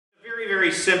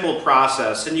Very simple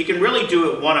process, and you can really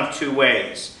do it one of two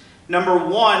ways. Number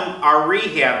one, our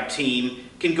rehab team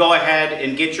can go ahead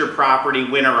and get your property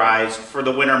winterized for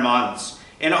the winter months.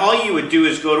 And all you would do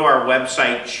is go to our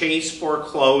website,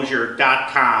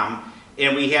 chaseforeclosure.com,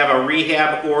 and we have a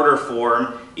rehab order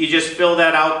form. You just fill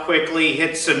that out quickly,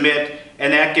 hit submit,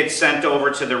 and that gets sent over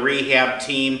to the rehab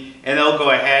team, and they'll go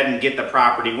ahead and get the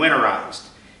property winterized.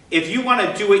 If you want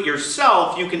to do it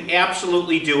yourself, you can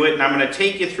absolutely do it, and I'm going to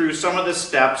take you through some of the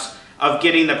steps of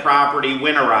getting the property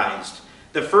winterized.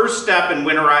 The first step in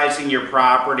winterizing your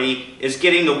property is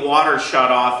getting the water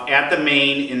shut off at the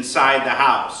main inside the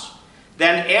house.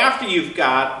 Then after you've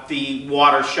got the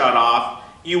water shut off,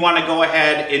 you want to go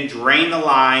ahead and drain the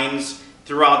lines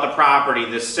throughout the property,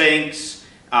 the sinks,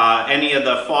 any of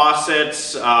the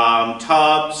faucets,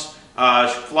 tubs,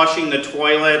 flushing the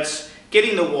toilets,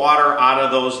 getting the water out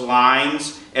of those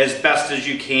lines as best as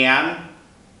you can.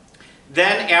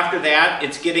 Then after that,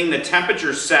 it's getting the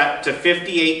temperature set to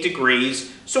 58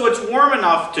 degrees, so it's warm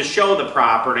enough to show the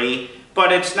property,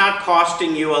 but it's not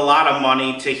costing you a lot of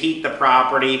money to heat the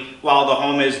property while the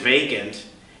home is vacant.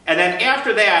 And then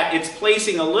after that, it's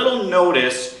placing a little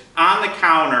notice on the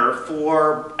counter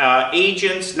for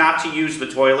agents not to use the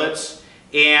toilets,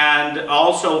 and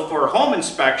also for home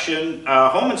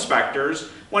inspectors.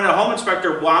 When a home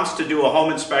inspector wants to do a home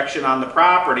inspection on the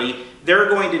property, they're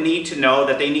going to need to know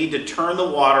that they need to turn the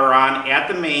water on at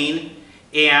the main,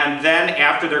 and then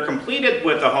after they're completed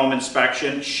with the home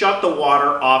inspection, shut the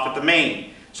water off at the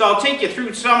main. So I'll take you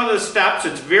through some of the steps.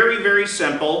 It's very, very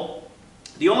simple.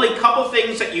 The only couple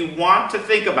things that you want to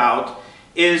think about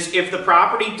is if the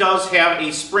property does have a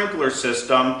sprinkler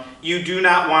system, you do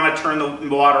not want to turn the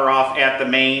water off at the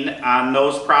main on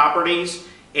those properties.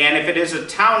 And if it is a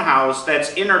townhouse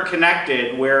that's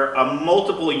interconnected where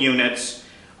multiple units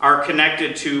are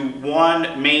connected to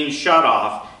one main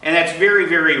shutoff, and that's very,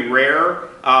 very rare,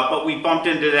 but we bumped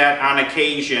into that on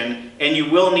occasion, and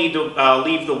you will need to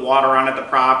leave the water on at the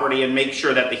property and make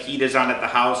sure that the heat is on at the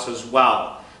house as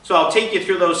well. So I'll take you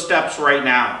through those steps right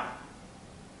now.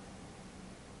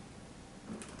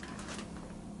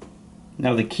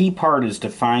 Now the key part is to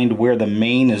find where the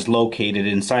main is located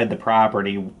inside the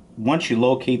property. Once you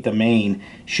locate the main,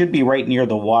 it should be right near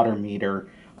the water meter.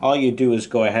 All you do is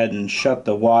go ahead and shut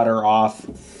the water off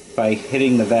by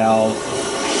hitting the valve,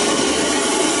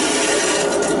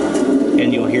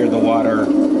 and you'll hear the water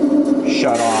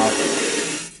shut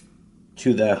off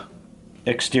to the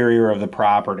exterior of the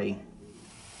property.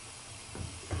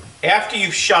 After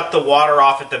you've shut the water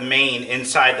off at the main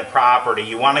inside the property,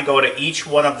 you want to go to each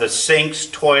one of the sinks,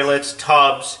 toilets,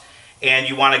 tubs, and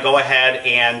you want to go ahead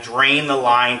and drain the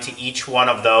line to each one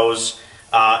of those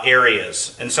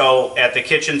areas. And so at the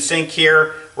kitchen sink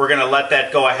here, we're going to let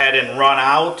that go ahead and run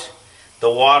out,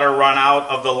 the water run out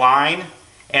of the line,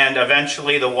 and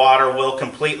eventually the water will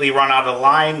completely run out of the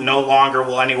line. No longer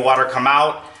will any water come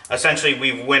out. Essentially,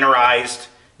 we've winterized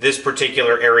this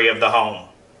particular area of the home.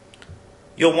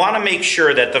 You'll want to make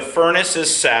sure that the furnace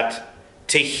is set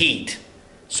to heat.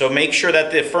 So make sure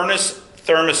that the furnace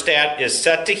thermostat is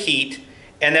set to heat,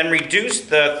 and then reduce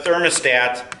the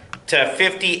thermostat to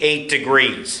 58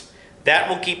 degrees. That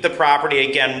will keep the property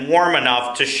again warm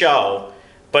enough to show,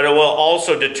 but it will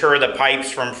also deter the pipes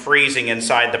from freezing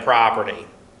inside the property.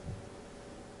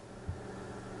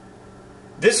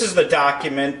 This is the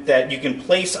document that you can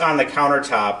place on the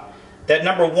countertop that,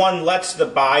 number one, lets the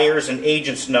buyers and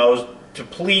agents know to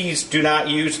please do not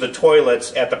use the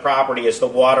toilets at the property as the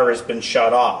water has been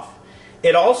shut off.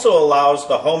 It also allows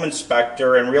the home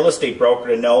inspector and real estate broker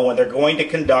to know when they're going to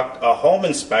conduct a home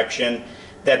inspection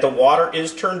that the water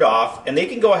is turned off, and they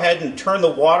can go ahead and turn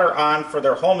the water on for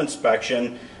their home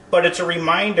inspection, but it's a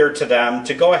reminder to them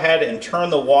to go ahead and turn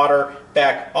the water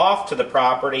back off to the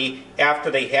property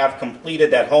after they have completed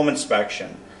that home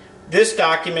inspection. This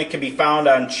document can be found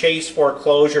on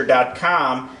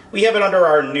chaseforeclosure.com. We have it under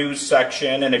our news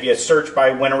section, and if you search by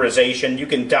winterization, you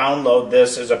can download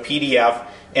this as a PDF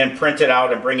and print it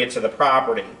out and bring it to the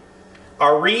property.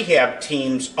 Our rehab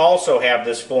teams also have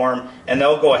this form, and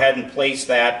they'll go ahead and place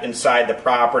that inside the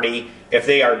property if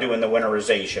they are doing the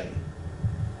winterization.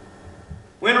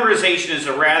 Winterization is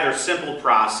a rather simple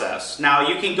process. Now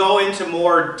you can go into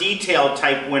more detailed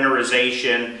type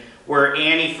winterization where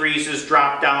antifreezes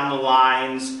drop down the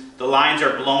lines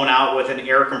are blown out with an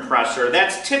air compressor.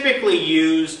 That's typically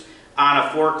used on a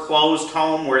foreclosed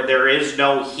home where there is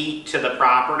no heat to the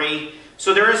property.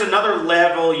 So there is another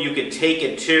level you could take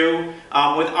it to.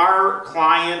 With our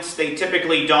clients, they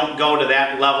typically don't go to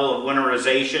that level of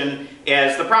winterization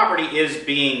as the property is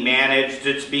being managed,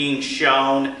 it's being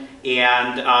shown,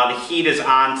 and the heat is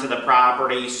on to the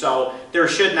property, so there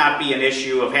should not be an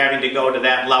issue of having to go to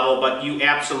that level, but you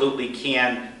absolutely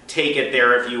can take it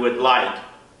there if you would like.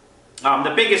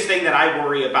 The biggest thing that I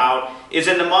worry about is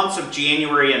in the months of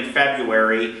January and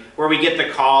February, where we get the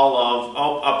call of,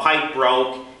 oh, a pipe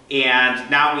broke and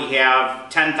now we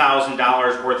have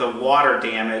 $10,000 worth of water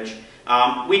damage.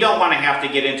 We don't want to have to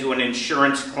get into an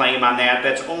insurance claim on that.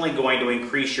 That's only going to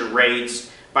increase your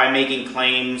rates by making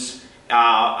claims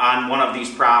on one of these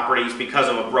properties because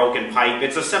of a broken pipe.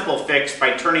 It's a simple fix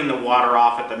by turning the water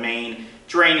off at the main,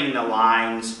 draining the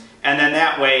lines, and then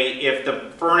that way, if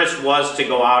the furnace was to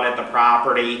go out at the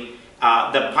property,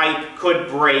 the pipe could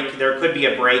break, there could be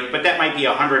a break, but that might be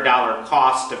a $100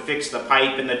 cost to fix the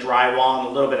pipe and the drywall and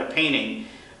a little bit of painting.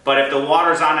 But if the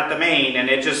water's on at the main and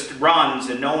it just runs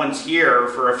and no one's here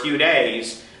for a few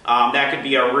days, that could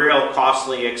be a real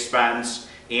costly expense,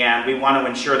 and we want to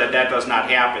ensure that that does not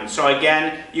happen. So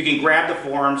again, you can grab the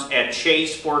forms at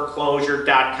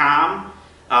chaseforeclosure.com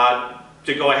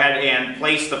to go ahead and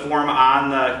place the form on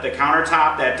the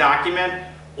countertop, that document,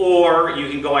 or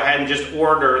you can go ahead and just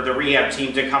order the rehab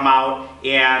team to come out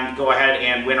and go ahead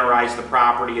and winterize the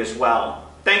property as well.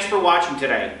 Thanks for watching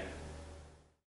today.